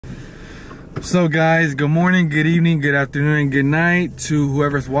So guys, good morning, good evening, good afternoon, and good night to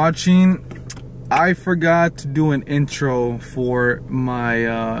whoever's watching. I forgot to do an intro for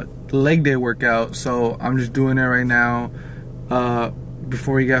my leg day workout, so I'm just doing it right now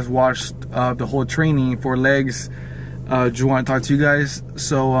before you guys watch the whole training for legs. Just want to talk to you guys.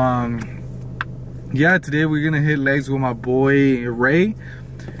 So yeah, today we're gonna hit legs with my boy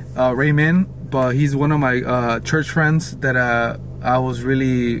Raymond, but he's one of my church friends that I was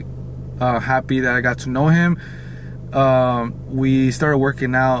really happy that I got to know him. We started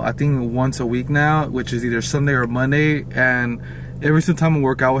working out, I think once a week now, which is either Sunday or Monday, and every single time I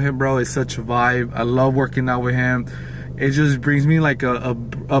work out with him, bro, it's such a vibe. I love working out with him. It just brings me like a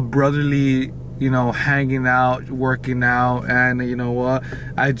brotherly, you know, hanging out, working out, and you know what,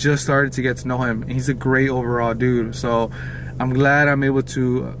 I just started to get to know him. He's a great overall dude, so I'm glad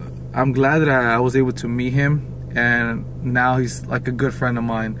that I was able to meet him, and now he's like a good friend of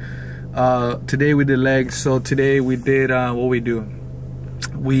mine. Today we did legs. So today we did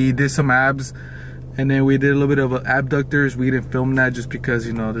we did some abs, and then we did a little bit of abductors. We didn't film that just because,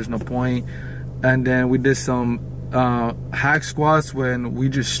 you know, there's no point. And then we did some hack squats. When we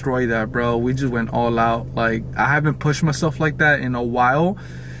just destroyed that, bro. We just went all out. Like, I haven't pushed myself like that in a while,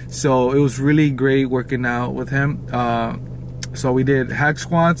 so it was really great working out with him. So we did hack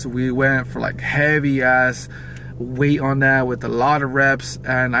squats. We went for like heavy ass weight on that with a lot of reps,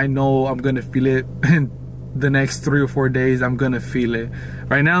 and I know I'm gonna feel it in the next 3 or 4 days. I'm gonna feel it.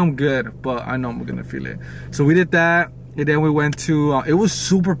 Right now I'm good, but I know I'm gonna feel it. So we did that, and then we went to it was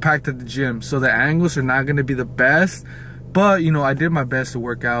super packed at the gym, so the angles are not gonna be the best, but you know, I did my best to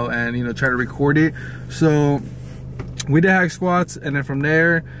work out and, you know, try to record it. So we did hack squats, and then from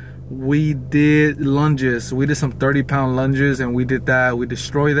there we did lunges. So we did some 30-pound lunges, and we did that. We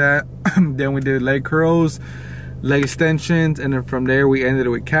destroyed that. Then we did leg curls, leg extensions, and then from there we ended it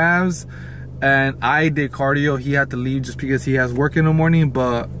with calves. And I did cardio. He had to leave just because he has work in the morning,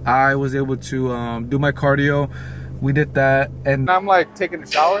 but I was able to do my cardio. We did that, and I'm like taking a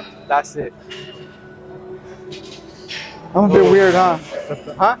shower. That's it. I'm a bit weird, huh?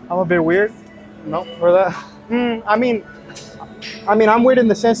 Huh? I'm a bit weird? No, for that? I mean, I'm weird in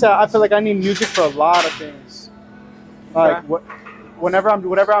the sense that I feel like I need music for a lot of things. Like, yeah. Whatever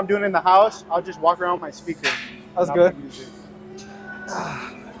I'm doing in the house, I'll just walk around with my speaker. That's good.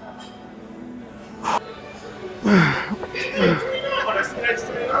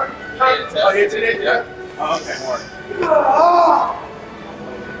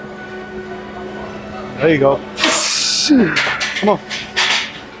 There you go. Come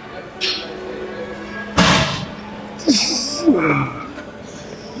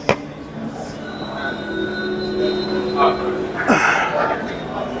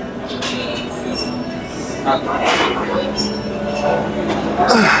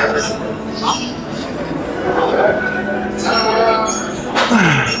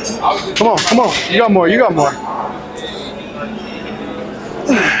on. Come on. You got more.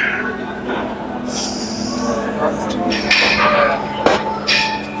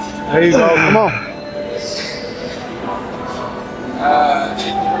 There you go. Come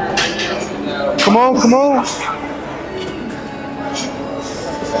on. Come on.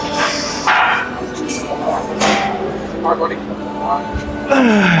 Hard, buddy.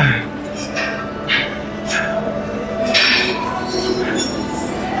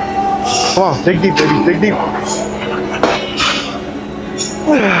 Come on, dig deep, baby, dig deep.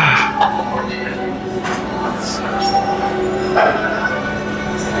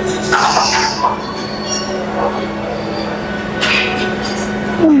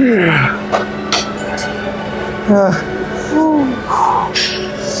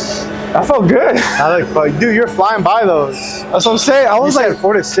 That felt good. Dude, you're flying by those. That's what I'm saying. I was like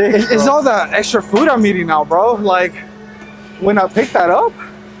 4 to 6. It's all the extra food I'm eating now, bro. Like, when I picked that up,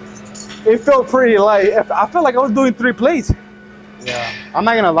 it felt pretty light. I felt like I was doing 3 plates. Yeah. I'm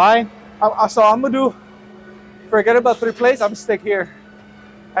not gonna lie. So I'm gonna forget about 3 plates. I'm gonna stick here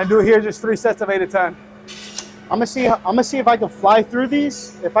and do here just 3 sets of 8 to 10. I'm gonna see if I can fly through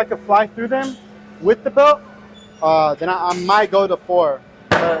these. If I can fly through them with the belt, then I might go to 4.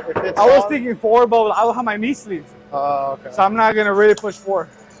 If it's I was thinking 4, but I will have my knee sleeves. Okay. So I'm not gonna really push 4.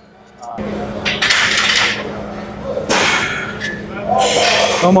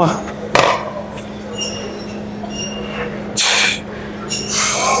 Come on.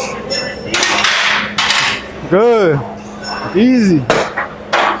 Good. Easy.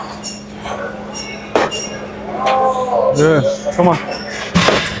 Good. Come on.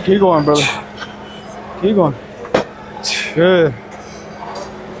 Keep going, brother. Keep going. Good.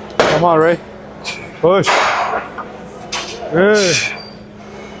 Come on, Ray. Push. Good.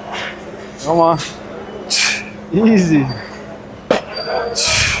 Come on. Easy.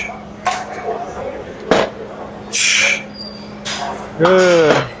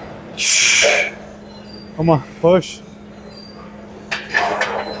 Good. Come on, push.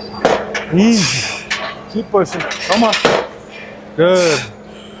 Easy. Keep pushing. Come on. Good.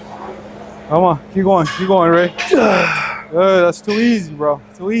 Come on. Keep going, Ray. Good. That's too easy, bro.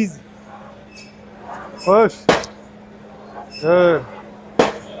 Too easy. Push. Good.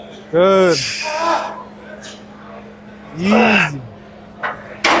 Good. Easy.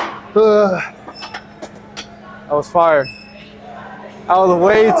 That was fire. That was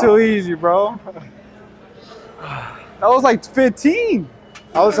way too easy, bro. That was like 15.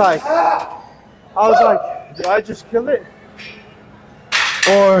 I was like, do I just kill it?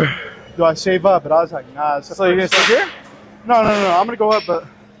 Or do I save up? But I was like, nah. So you're gonna stay here? No. I'm gonna go up, but.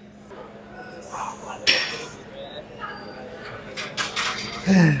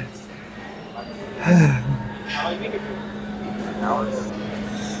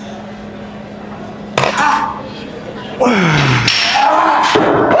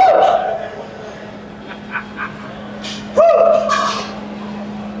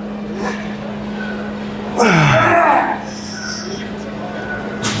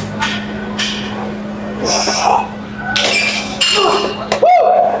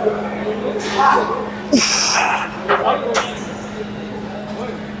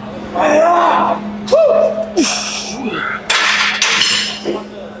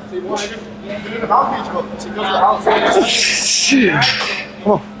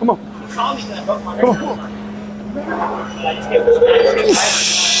 Come on.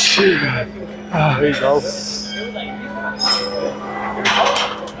 There you go.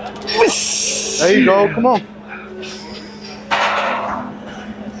 There you go. Come on.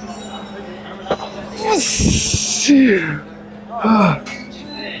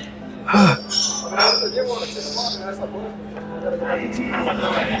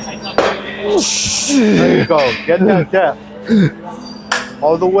 There you go. Get that depth.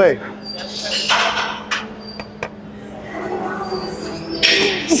 All the way.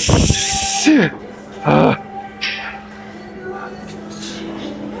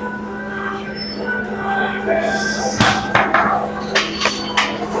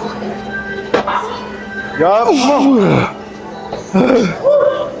 Yup.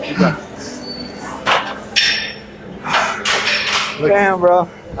 Damn, bro.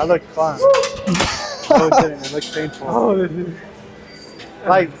 That looked fun. No, it didn't. It looked painful. Oh,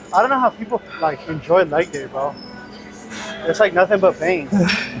 like, I don't know how people like enjoy leg day, bro. It's like nothing but pain.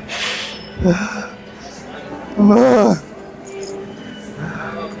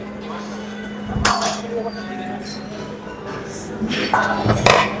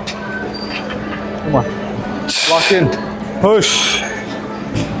 Come on. Lock in. Push.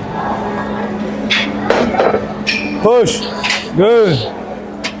 Push. Good.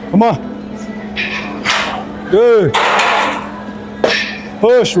 Come on. Good.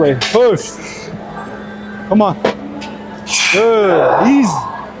 Push, Ray. Push. Come on. Good. Easy.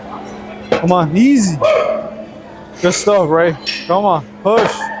 Come on. Easy. Good stuff, Ray. Come on.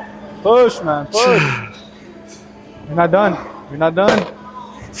 Push. Push, man. Push. You're not done. You're not done.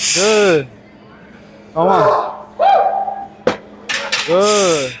 Good. Come on.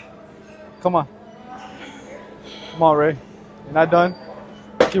 Good. Come on. Come on, Ray. You're not done.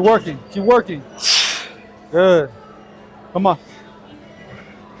 Keep working. Keep working. Good. Come on.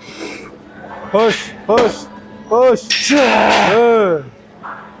 Push. Push. Push. Good.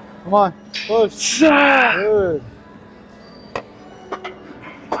 Come on. Push. Good.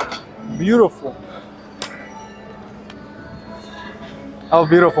 Beautiful. That was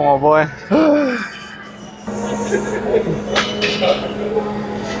beautiful, my boy.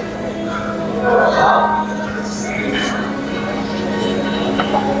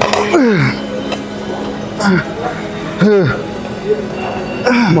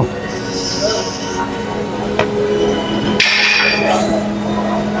 Come on.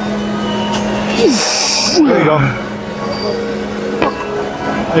 There you go.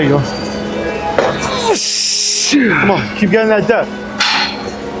 There you go. Come on, keep getting that depth.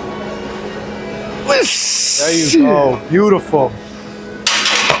 There you go. Beautiful.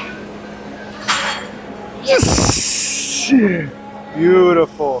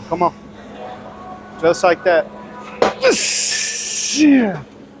 Beautiful. Come on. Just like that.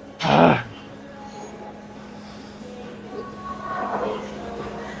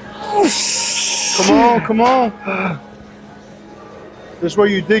 Come on, come on. This is where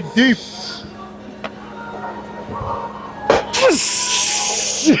you dig deep.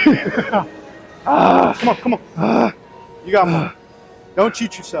 Come on, come on. You got more. Don't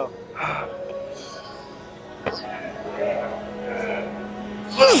cheat yourself.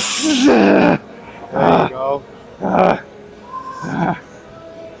 There you go.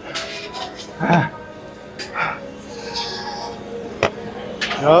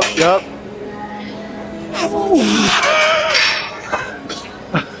 Yup.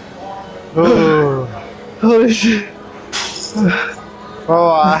 Holy shit.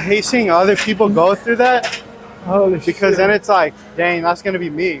 Bro, I hate seeing other people go through that Holy shit. because then it's like, dang, that's gonna be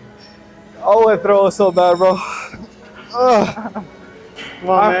me. I would throw it so bad, bro. Come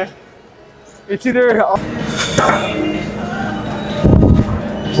on, man. It's either.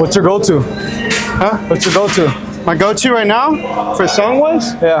 What's your go-to? Huh? What's your go-to? My go-to right now for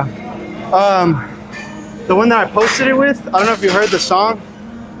song-wise? Yeah. The one that I posted it with, I don't know if you heard the song.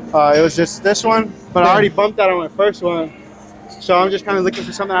 It was just this one, but I already bumped that on my first one. So I'm just kind of looking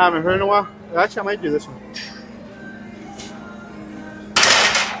for something I haven't heard in a while. Actually, I might do this one.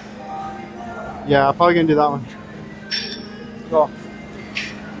 Yeah, I'm probably gonna do that one. Go.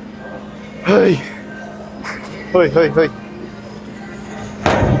 Hey. Hey.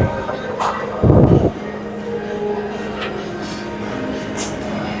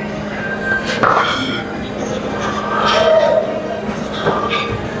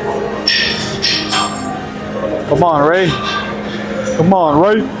 Come on, Ray. Come on,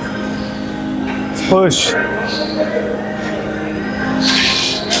 Ray. Let's push.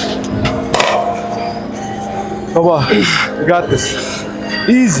 Come on. We got this.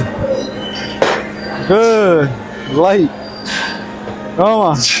 Easy. Good. Light. Come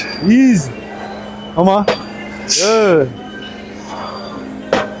on. Easy. Come on. Good.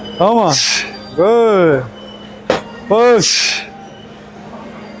 Come on. Good. Push.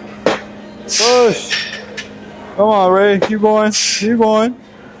 Push. Come on, Ray. Keep going. Keep going.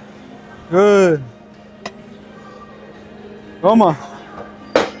 Good. Come on.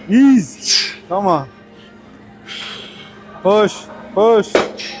 Easy. Come on. Push. Push.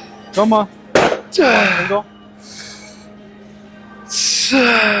 Come on. There you go.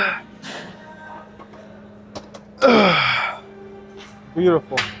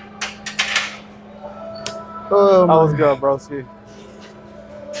 Beautiful. Oh That was good, broski.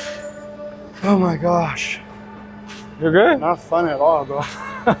 Oh my gosh. You're good? Not fun at all, bro.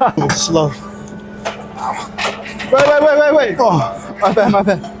 Slow. Wait. Oh, my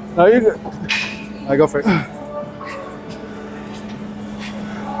bad. No, you're good. I go for it.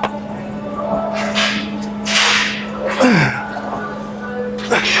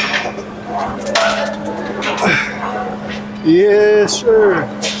 Yes, sir.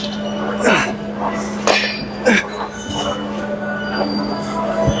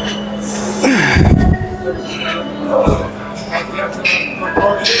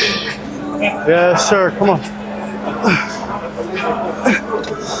 Yes, sir. Come on.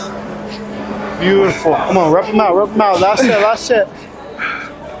 Beautiful. Come on, rub them out. Last set.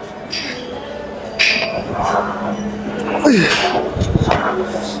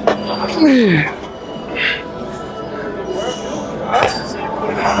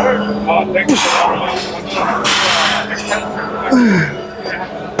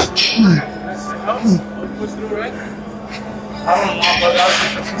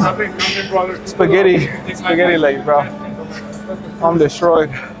 Spaghetti legs, bro. I'm destroyed.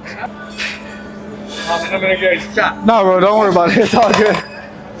 No, bro, don't worry about it. It's all good.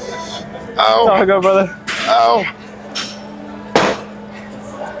 It's all good, brother. Ow.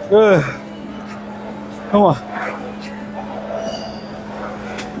 Good. Come on.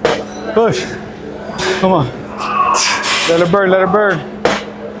 Push. Come on. Let it burn.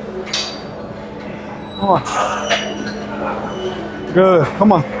 Come on. Good.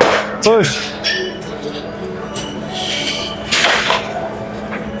 Come on. Push.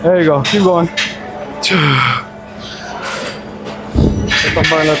 There you go. Keep going.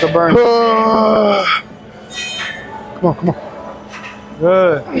 Let them burn. Come on.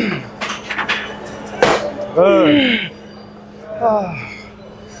 Good.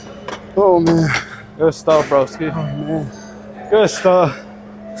 Oh man. Good stuff, broski. Oh man. Good stuff.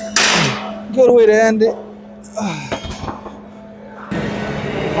 Good way to end it.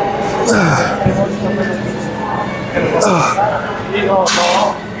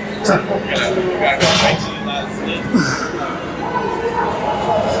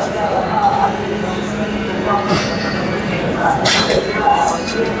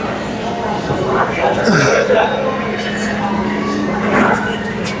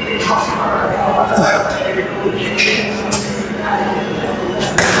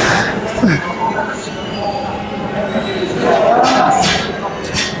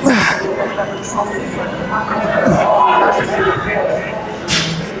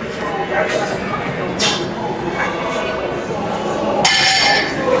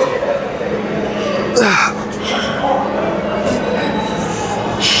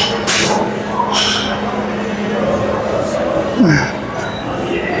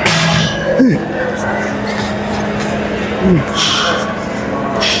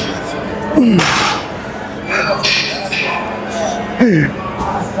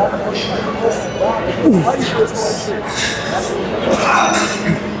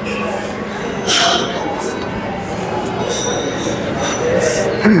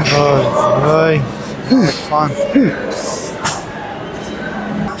 Ay, it's fun.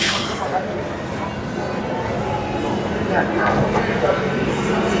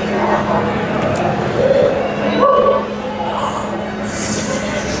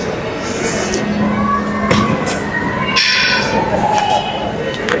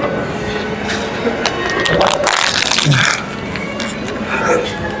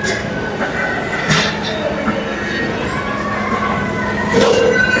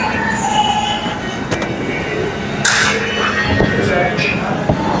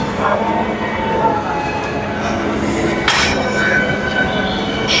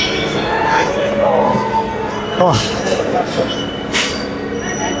 Come on.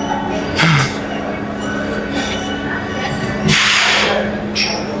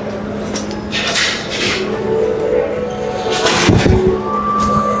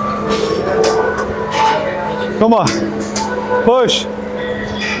 Come on. Push.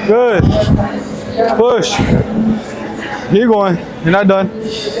 Good. Push. Keep going. You're not done.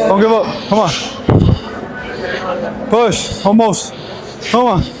 Don't give up. Come on. Push. Almost. Come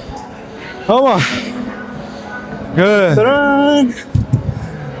on. Come on. Good.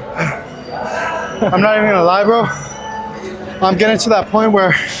 I'm not even gonna lie, bro. I'm getting to that point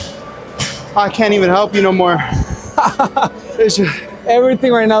where I can't even help you no more. It's just,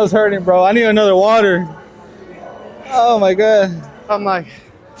 Everything right now is hurting, bro. I need another water. Oh my god. I'm like,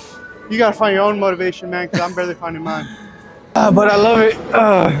 you gotta find your own motivation, man, because I'm barely finding mine. But I love it.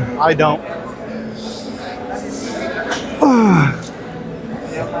 I don't.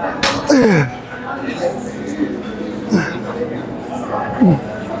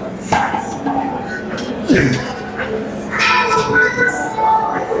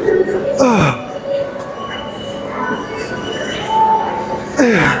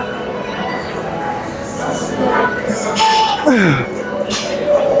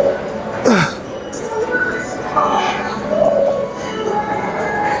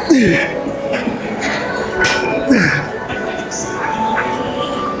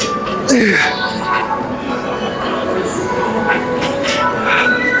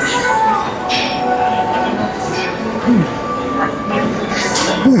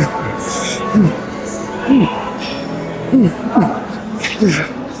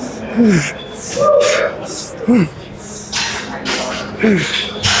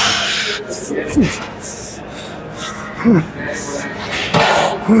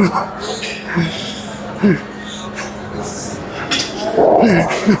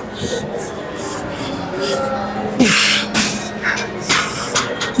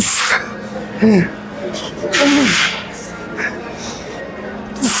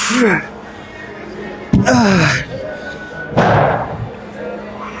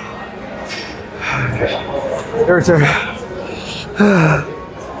 Your turn.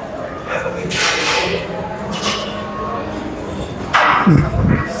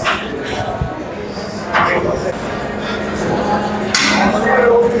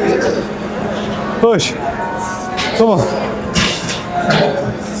 Push. Come on.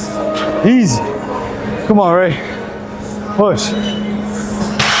 Easy. Come on, Ray. Push.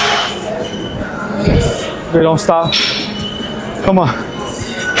 Ray, don't stop. Come on.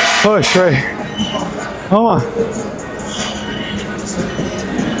 Push, Ray. Come on.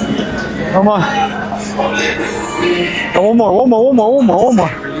 Come on. Oh, one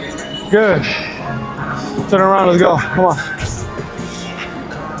more. Good. Turn around, let's go. Come on.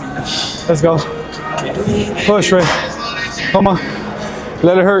 Let's go. Push, Ray. Come on.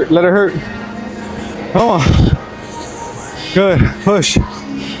 Let it hurt. Come on. Good. Push.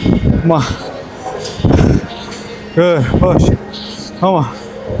 Come on. Good. Push. Come on.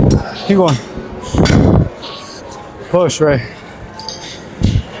 Keep going. Push, Ray.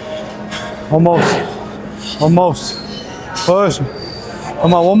 Almost. Push.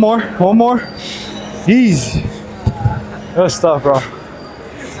 Come on, one more. Easy. Good stuff, bro.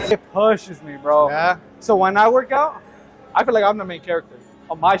 It pushes me, bro. Yeah. So when I work out, I feel like I'm the main character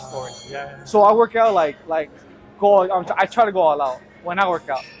of my story. Yeah. So I work out like go. I try to go all out when I work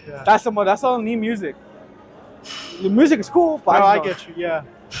out. Yeah. That's all I need music. The music is cool, but No, I just get you. Yeah.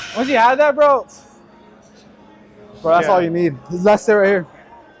 Once you have that, bro, that's Yeah. all you need. That's it right here.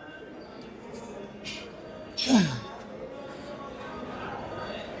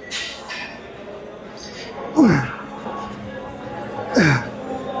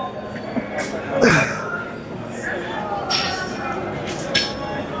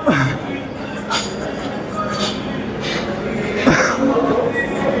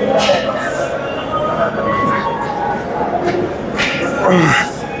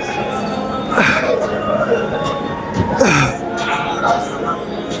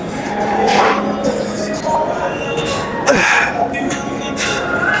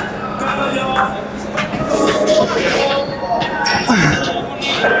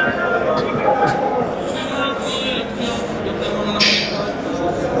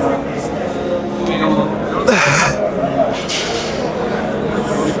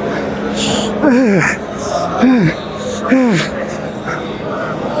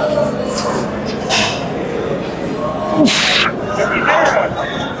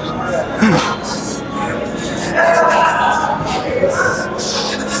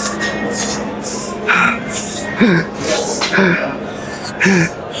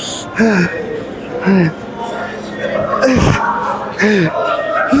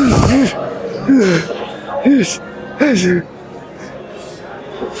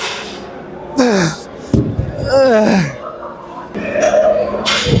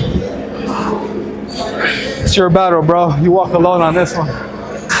 It's your battle, bro. You walk alone on this one.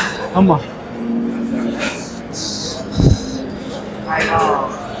 Come on.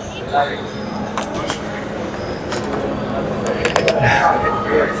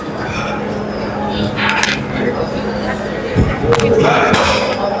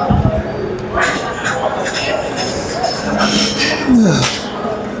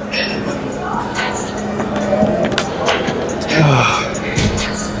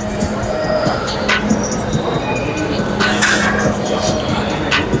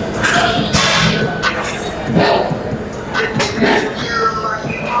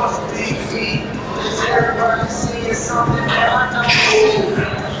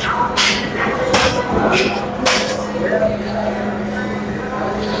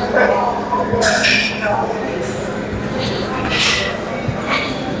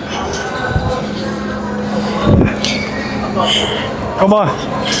 Come on.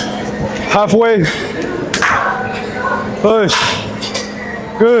 Halfway. Push.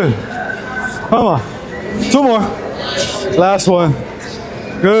 Good. Come on. 2 more. Last one.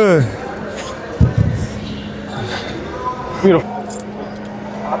 Good. Beautiful.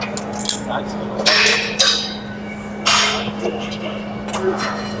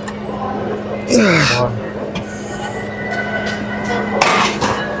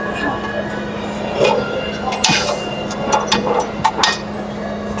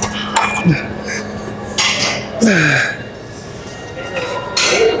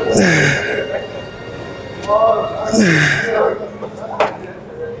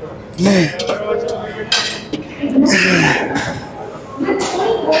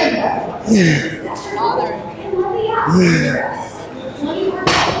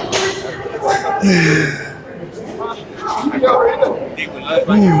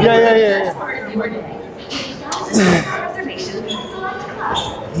 Yeah.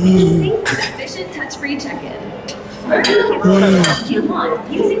 Efficient touch-free check-in.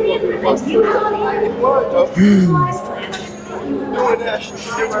 Coupon using the equipment you have on personalized plan.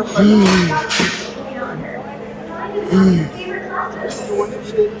 Favorite classes.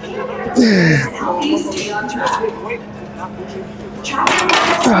 Help you stay on track.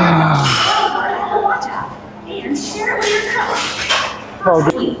 Watch out and share it with your coach.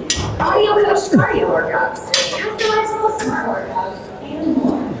 Audio coach cardio workouts, customizable smart workouts, and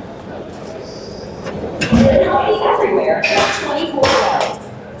more. Everywhere, 24 hours.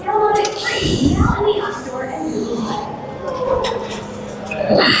 Download it free now in the App Store and Google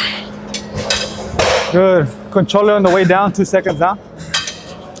Play. Good. Control it on the way down. 2 seconds down.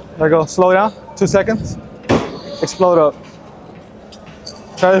 There you go. Slow down. 2 seconds. Explode up.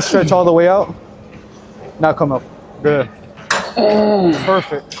 Try to stretch all the way out. Now come up. Good.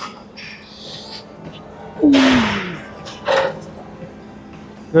 Perfect.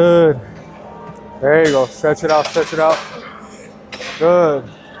 Good. There you go. Stretch it out. Stretch it out. Good.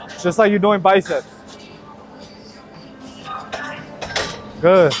 Just like you're doing biceps.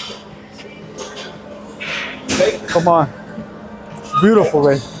 Good. Come on. Beautiful,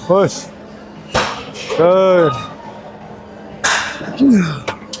 Ray. Push. Good.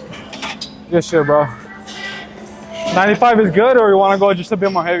 Good shit, bro. 95 is good, or you want to go just a bit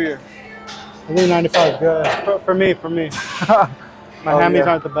more heavier? I think 95 is good. For me. My Oh, hammies yeah.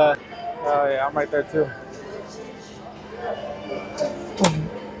 aren't the best. Oh yeah, I'm right there too.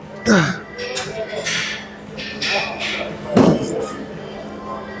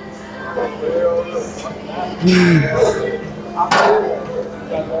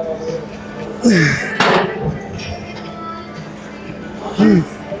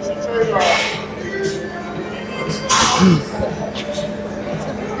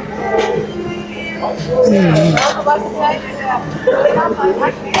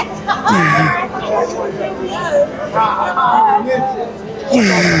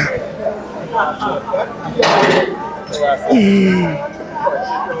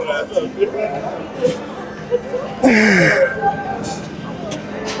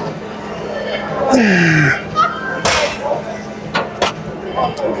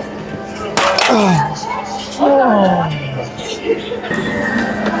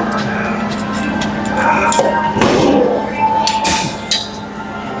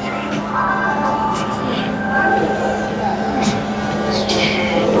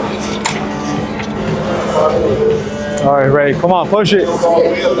 All right, Ray, come on, push it.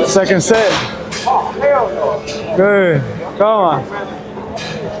 Second set. Good. Come on.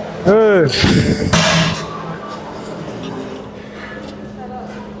 Good.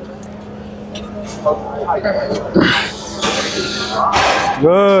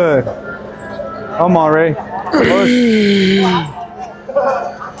 Good. Come on, Ray. Push.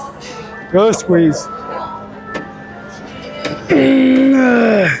 Good squeeze.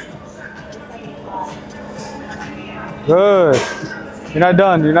 Good. You're not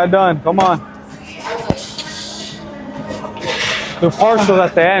done. You're not done. Come on. Do partials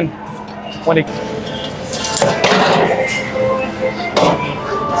at the end. When it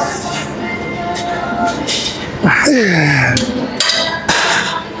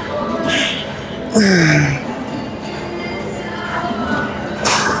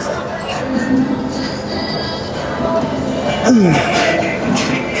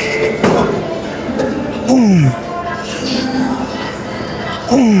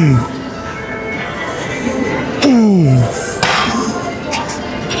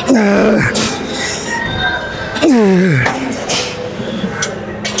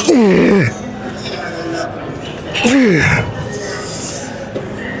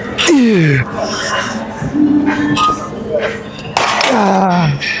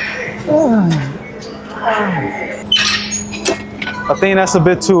I think that's a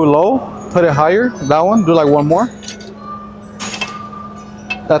bit too low. Put it higher. That one. Do like one more.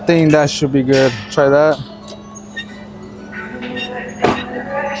 I think that should be good. Try that.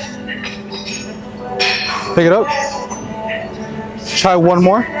 Pick it up. Try one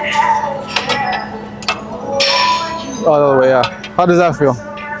more. Oh, the other way, yeah. How does that feel?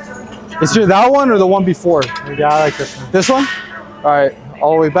 Is it that one or the one before? Yeah, I like this one. This one? All right,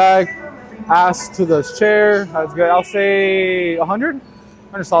 all the way back. Ass to the chair. That's good. I'll say 100.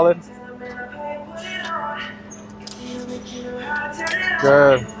 100 solid.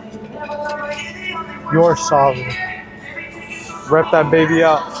 Good. You're solid. Rep that baby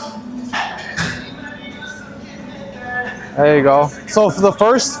out. There you go. So for the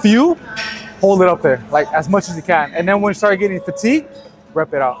first few, hold it up there, like as much as you can. And then when you start getting fatigued,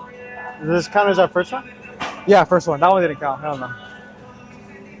 rep it out. Does this count as our first one? Yeah, first one. That one didn't count. Hell no.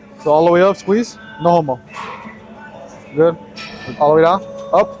 So all the way up, squeeze. No homo. Good. All the way down.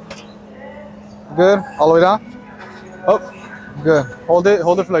 Up. Good. All the way down. Up. Good. Hold it.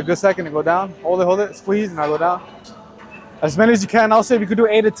 Hold it for like a good second and go down. Hold it. Squeeze and now go down. As many as you can. I'll say if you could do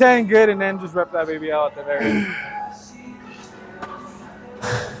 8 to 10, good. And then just rep that baby out at the very end.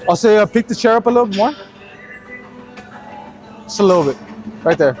 I'll say pick the chair up a little bit more. Just a little bit.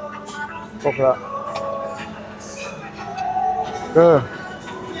 Right there. Go for that. Good.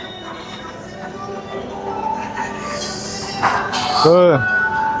 Good.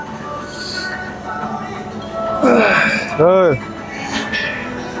 Good.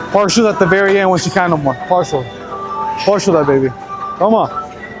 Partial at the very end once you can no more. Partial. Partial that baby. Come on.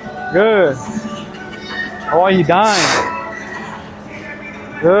 Good. How are you dying?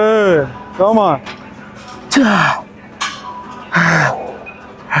 Good. Come on.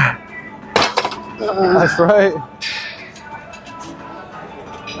 That's right.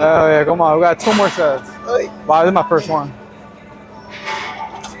 Oh yeah, come on. We got 2 more sets. Wow, this is my first one.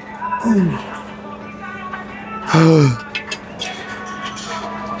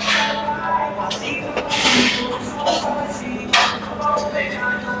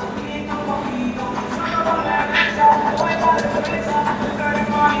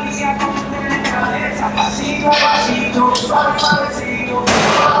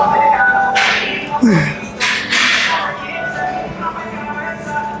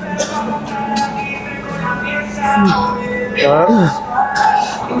 Yup.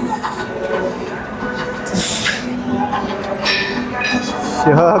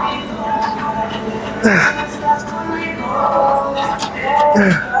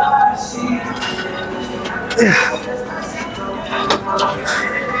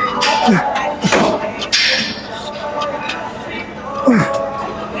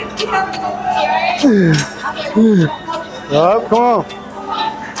 Yup, come on.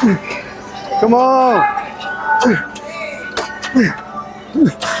 Come on.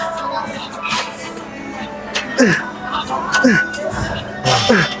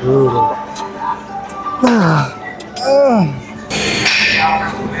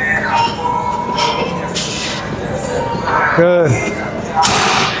 Good.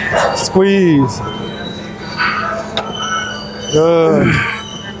 Squeeze. Good.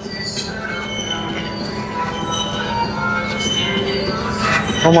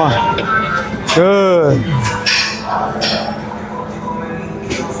 Come on. Good.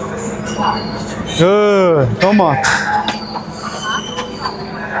 Good. Come on.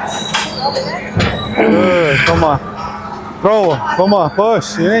 Good. Come on. Go. Come on.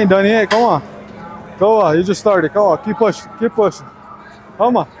 Push. You ain't done yet. Come on. Go on. You just started. Come on. Keep pushing. Keep pushing.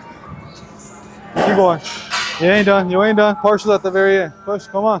 Come on. Keep going. You ain't done. You ain't done. Partial at the very end. Push.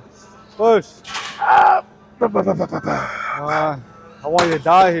 Come on. Push. Come on. I want you to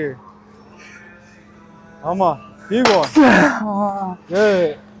die here. Come on. Keep going.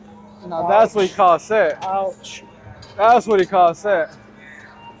 Good. Now that's what he calls set. Ouch. That's what he calls set.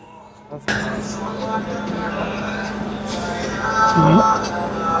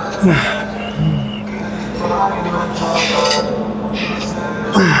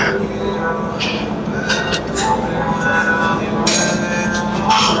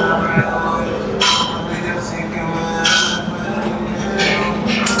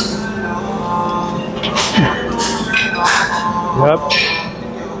 Yep.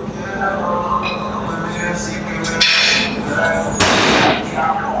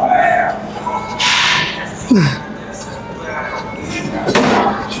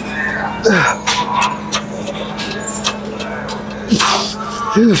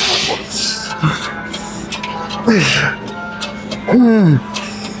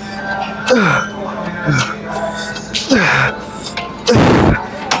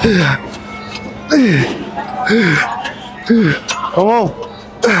 Come on.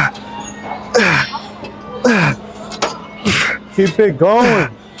 Keep it going.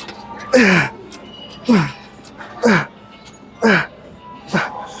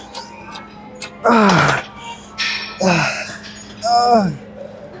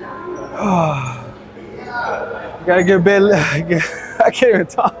 Gotta get a bit. I can't even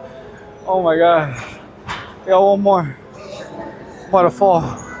talk. Oh my God. Got one more. I'm about to fall.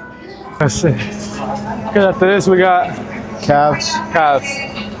 That's it. Because after this, we got Calves. calves.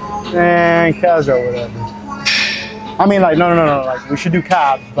 And calves are whatever. I mean, like, no. Like, we should do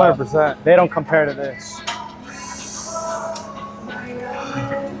calves, but 100%. they don't compare to this.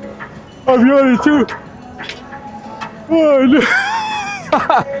 I'm yawning too. Oh, no.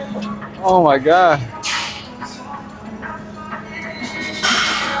 Oh my God.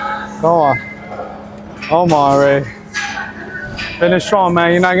 Come on. Come on, Ray. Finish strong,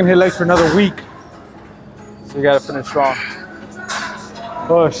 man. You're not gonna hit legs for another week. So you gotta finish strong.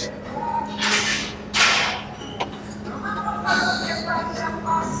 Push.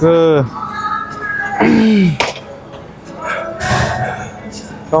 Good.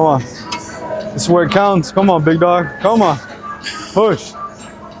 Come on. This is where it counts. Come on, big dog. Come on. Push.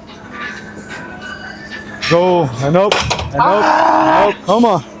 Go. And up. And up. And up. Come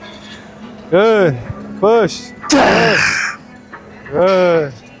on. Good. Push. Good.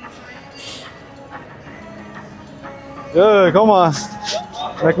 Good. Good. Come on.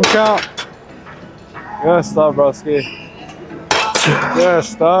 Make them count. Good stuff, broski. Good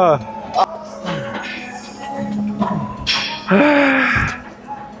stuff.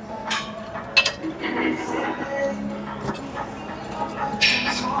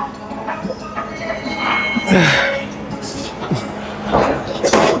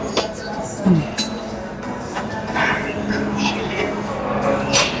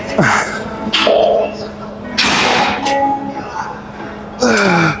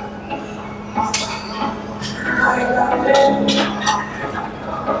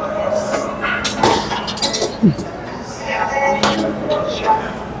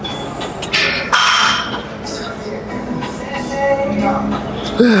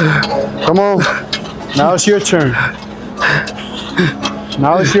 Come on. Now it's your turn.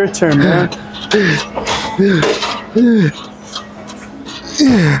 Now it's your turn, man.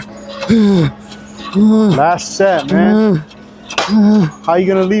 Last set, man. How you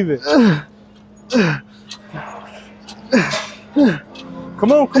gonna leave it?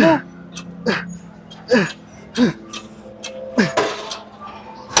 Come on, come on.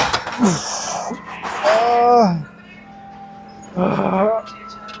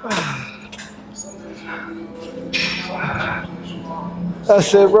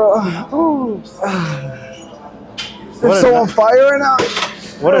 That's it, bro. Ooh. It's so on fire right now.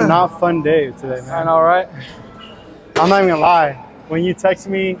 What a not fun day today, man. I know, right? I'm not even gonna lie. When you text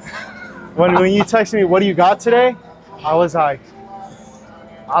me, when you text me, what do you got today? I was like,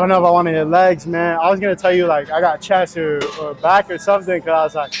 I don't know if I want to hit legs, man. I was gonna tell you like I got chest or back or something, cause I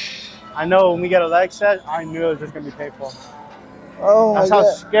was like, I know when we get a leg set, I knew it was just gonna be painful. Oh That's how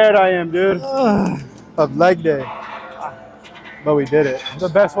scared I am, dude. Of leg day. But we did it. The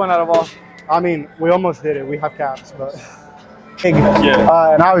best one out of all. I mean, we almost did it. We have caps, but.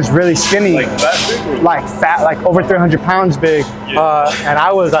 Yeah. And I was really skinny, Like fat big or like fat, like over 300 pounds big. Yeah. And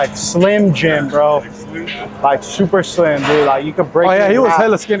I was like slim Jim, bro. like slim? Like super slim, dude. Like you could break. Oh yeah, me he in was half.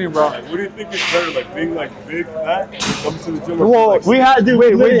 hella skinny, bro. Like, what do you think is better, like being like big fat, when it comes to the gym? Well, like, we had to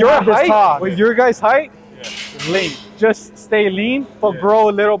Wait, with your have this height, talk. with your guys' height, yeah, lean. Just stay lean, but grow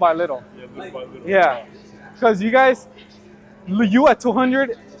little by little. yeah, little by little. Yeah, because you guys, you at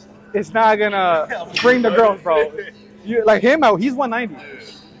 200, it's not gonna bring the growth, bro. You like him out. He's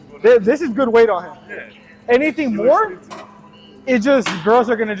 190. This is good weight on him. Yeah. Anything more, it just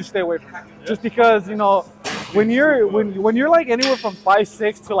girls are gonna just stay away from it. Just because when you're like anywhere from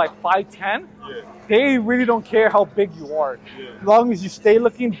 5'6" to like 5'10", Yeah. they really don't care how big you are. Yeah. As long as you stay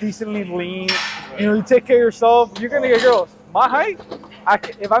looking decently lean, you take care of yourself, you're gonna get girls. My height,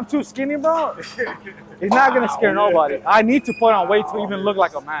 if I'm too skinny, bro, it's not gonna scare nobody. I need to put on weight to even look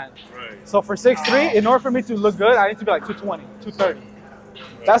like a man. Right. So for 6'3", in order for me to look good, I need to be like 220, 230.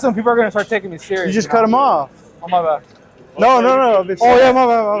 That's when people are gonna start taking me serious. You just cut him off. Oh my bad. No. Oh yeah, my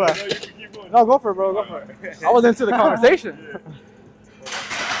bad, my No, bad. you can keep going. No, go for it, bro. Go for it. I was into the conversation.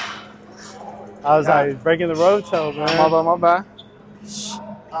 I was like breaking the roadkill, man. My bad, my bad.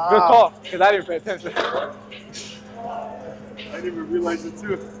 Good call, because I didn't pay attention. I didn't even realize it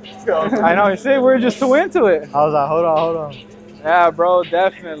too. I know, you see, we're just too into it. I was like, hold on. Yeah, bro,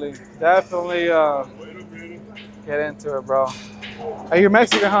 definitely. Definitely Wait a minute. get into it, bro. Hey, you're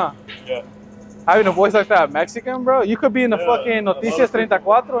Mexican, huh? Yeah. Having a voice like that, Mexican, bro? You could be in the fucking Noticias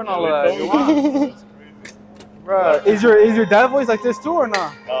 34 and all of that. You want. Bro, is your dad voice like this too or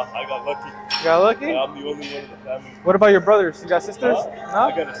not? Nah, I got lucky. You got lucky? I'm the only one in the family. What about your brothers? You got sisters? I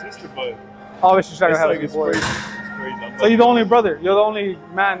No? got a sister, but Obviously, she's not it's gonna have like a it's good voice. crazy. It's crazy. I'm So you're the only brother. You're the only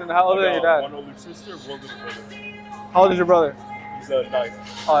man in the house other than your dad. One older sister, one little brother. How old is your brother? He's 9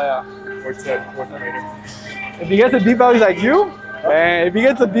 Oh yeah. or 10, fourth grader. If he gets a deep voice like you, man. If he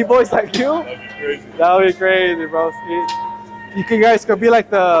gets a deep voice like you, That'd be crazy. that would be crazy, bro. You guys could be like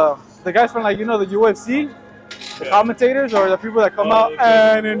the guys from like the UFC, the commentators or the people that come out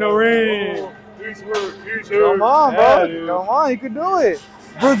and in the ring. Here's her. Come on, bro. Yeah, dude. Come on, you can do it.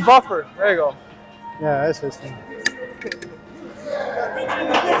 Bruce Buffer. There you go. Yeah, that's his thing.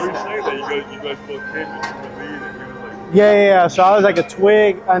 Yeah, we were saying that you guys both came into the lead and he was like, Yeah. So I was like a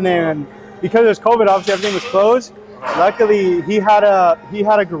twig, and then because it was COVID, obviously everything was closed. Luckily, he had a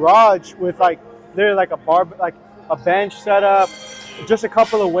garage with like literally like a bar, like a bench set up, just a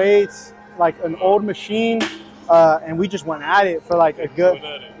couple of weights, like an old machine, and we just went at it for like a good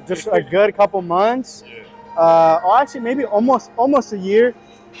couple months. yeah. Or actually maybe almost a year,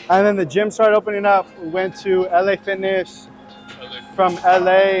 and then the gym started opening up. We went to LA Fitness. From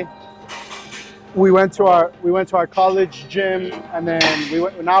LA, we went to our college gym, and then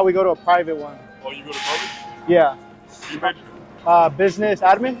now we go to a private one. Oh, you go to college? Yeah, You mentioned business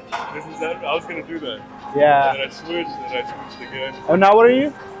admin. business admin? I was going to do that. Yeah. And then I switched again. Oh, now what are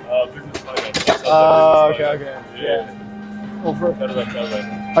you? Business finance. Oh, okay. Yeah. Over. Kind of like that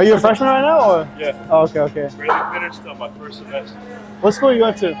right Are you a freshman right now, or? Yeah. Oh, okay. Barely finished on my first semester. What school you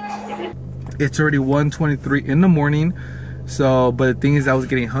went to? It's already 1:23 in the morning. So, but the thing is, I was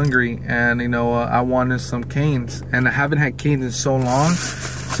getting hungry, and I wanted some canes, and I haven't had canes in so long.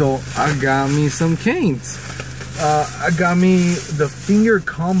 So I got me some canes. I got me the finger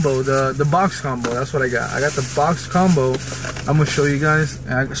combo, the box combo. That's what I got. I got the box combo. I'm gonna show you guys.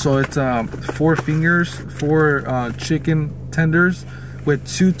 So it's 4 fingers, 4 chicken tenders with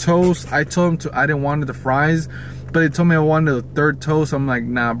 2 toasts. I told them I didn't want the fries, but they told me I wanted the 3rd toast. I'm like,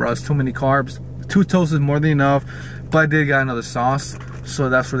 nah, bro, it's too many carbs. 2 toasts is more than enough. But I did got another sauce, so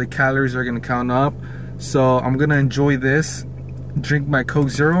that's where the calories are gonna count up. So I'm gonna enjoy this, drink my Coke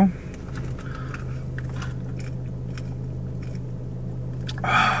Zero.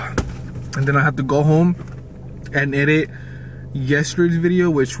 and then I have to go home and edit yesterday's video,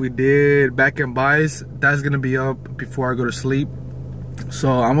 which we did back and buys. That's gonna be up before I go to sleep, so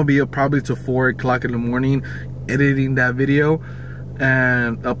I'm gonna be up probably till 4 o'clock in the morning editing that video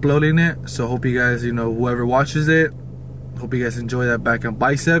and uploading it. So hope you guys, you know, whoever watches it, hope you guys enjoy that back and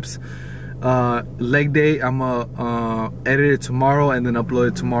biceps. Leg day, I'm gonna edit it tomorrow and then upload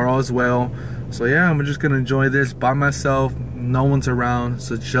it tomorrow as well. So yeah, I'm just gonna enjoy this by myself. No one's around,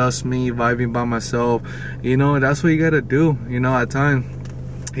 so just me vibing by myself. You know, that's what you gotta do. You know, at times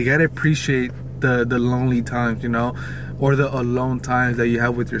you gotta appreciate the lonely times, you know, or the alone times that you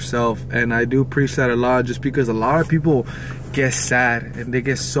have with yourself. And I do appreciate that a lot, just because a lot of people get sad and they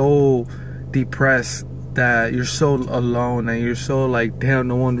get so depressed that you're so alone and you're so like, damn,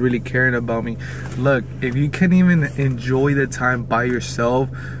 no one really caring about me. Look, if you can't even enjoy the time by yourself,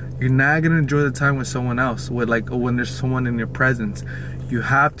 you're not gonna enjoy the time with someone else, with like when there's someone in your presence. You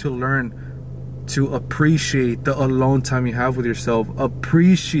have to learn to appreciate the alone time you have with yourself.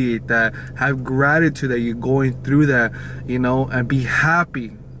 Appreciate that, have gratitude that you're going through that, you know, and be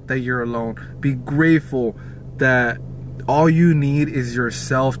happy that you're alone. Be grateful that all you need is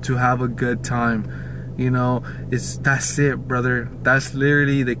yourself to have a good time. You know, that's it, brother. That's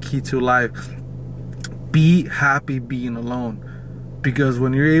literally the key to life. Be happy being alone. Because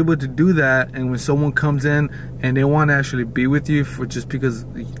when you're able to do that, and when someone comes in and they want to actually be with you for just because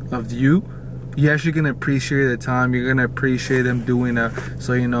of you, you're actually gonna appreciate the time. You're gonna appreciate them doing that.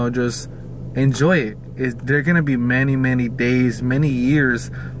 So, you know, just enjoy it. There are gonna be many days, many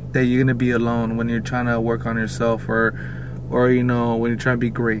years that you're gonna be alone when you're trying to work on yourself, or you know, when you're trying to be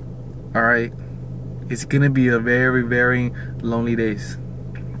great. All right, it's gonna be a very lonely days.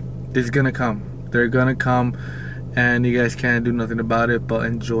 It's gonna come. They're gonna come. And you guys can't do nothing about it but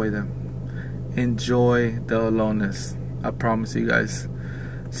enjoy them. Enjoy the aloneness. I promise you guys.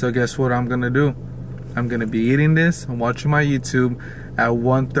 So guess what I'm gonna do? I'm gonna be eating this and watching my YouTube at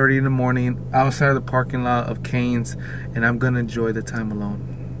 1:30 in the morning outside of the parking lot of Cane's, and I'm gonna enjoy the time alone.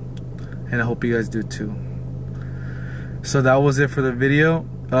 And I hope you guys do too. So that was it for the video.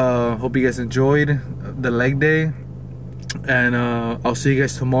 Hope you guys enjoyed the leg day, and I'll see you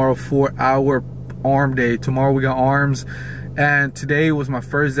guys tomorrow. 4-hour arm day. Tomorrow we got arms, and today was my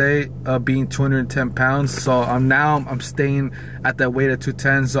first day of being 210 pounds. So I'm staying at that weight at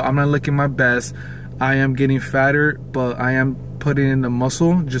 210. So I'm not looking my best. I am getting fatter, but I am putting in the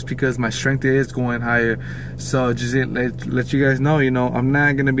muscle just because my strength is going higher. So just let you guys know, you know, I'm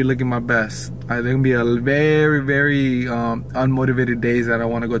not gonna be looking my best. There's gonna be a very unmotivated days that I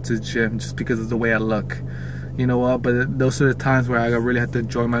want to go to the gym just because of the way I look. You know what, but those are the times where I really have to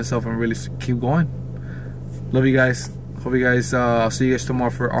enjoy myself and really keep going. Love you guys. Hope you guys, I'll see you guys tomorrow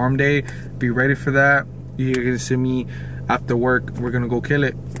for arm day. Be ready for that. You're gonna see me after work. We're gonna go kill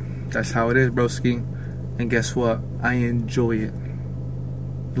it. That's how it is, broski. And guess what? I enjoy it.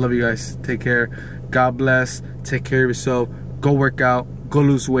 Love you guys. Take care. God bless. Take care of yourself. Go work out. Go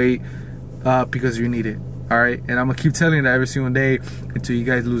lose weight, because you need it. All right, and I'm gonna keep telling you that every single day until you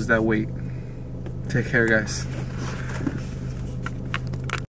guys lose that weight. Take care, guys.